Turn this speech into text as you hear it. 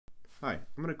Hi,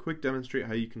 I'm going to quick demonstrate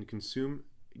how you can consume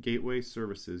gateway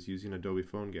services using Adobe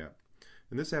PhoneGap.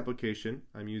 In this application,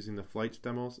 I'm using the flights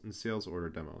demos and sales order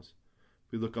demos.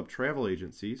 If we look up travel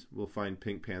agencies, we'll find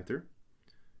Panther.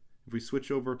 If we switch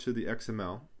over to the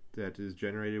XML that is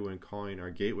generated when calling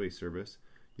our gateway service,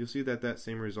 you'll see that that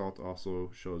same result also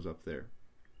shows up there.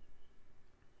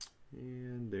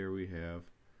 And there we have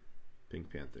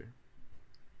Panther.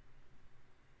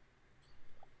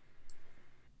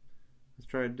 Let's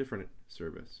try a different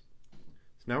service.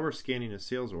 So now we're scanning a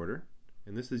sales order,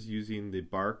 and this is using the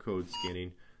Barcode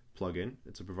Scanning plugin.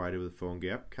 It's provided with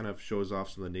PhoneGap. Kind of shows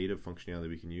off some of the native functionality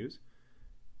we can use.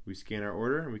 We scan our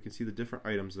order, and we can see the different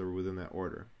items that are within that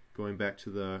order. Going back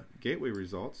to the gateway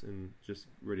results, and just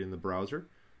right in the browser,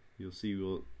 you'll see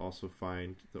we'll also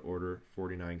find the order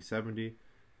 4970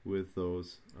 with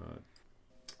those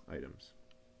items.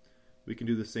 We can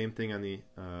do the same thing on the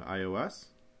iOS.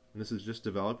 And this is just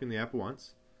developing the app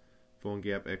once.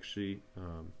 PhoneGap actually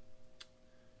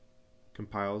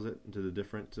compiles it into the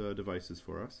different devices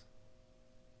for us.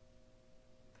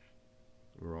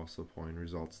 We're also pulling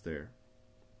results there.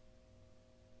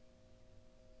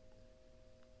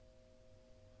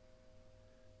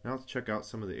 Now let's check out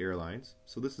some of the airlines.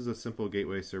 So this is a simple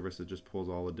gateway service that just pulls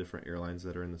all the different airlines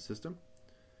that are in the system.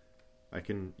 I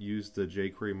can use the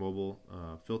jQueryMobile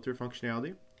filter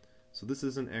functionality. So this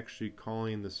isn't actually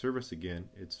calling the service again,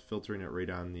 it's filtering it right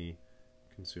on the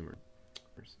consumer.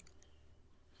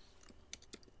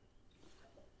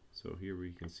 So here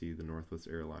we can see the Northwest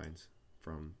Airlines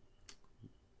from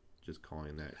just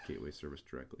calling that gateway service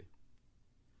directly.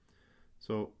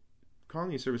 So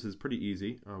calling these services is pretty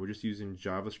easy. We're just using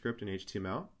JavaScript and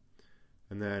HTML.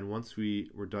 And then once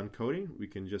we're done coding, we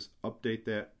can just update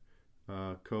that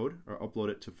code or upload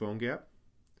it to PhoneGap.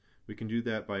 We can do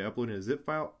that by uploading a zip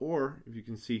file, or if you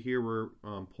can see here, we're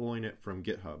pulling it from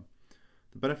GitHub.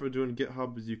 The benefit of doing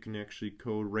GitHub is you can actually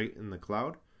code right in the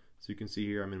cloud. So you can see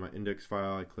here I'm in my index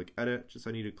file, I click edit, just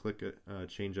I need to click it,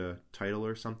 change a title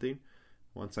or something.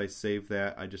 Once I save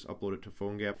that, I just upload it to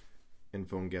PhoneGap, and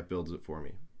PhoneGap builds it for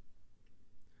me.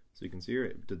 So you can see here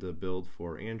it did the build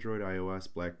for Android,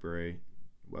 iOS, BlackBerry,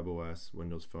 WebOS,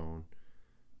 Windows Phone,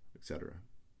 etc.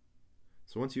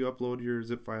 So once you upload your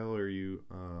zip file or you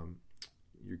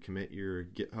commit your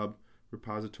GitHub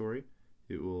repository,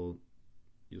 you'll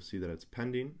see that it's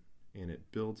pending and it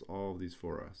builds all of these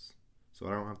for us. So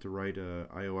I don't have to write a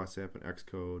iOS app in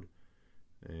Xcode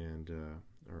and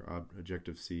or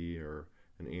Objective-C or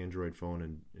an Android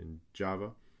phone in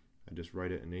Java. I just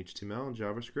write it in HTML and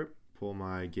JavaScript, pull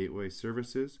my gateway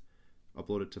services,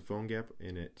 upload it to PhoneGap,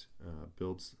 and it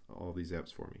builds all these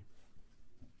apps for me.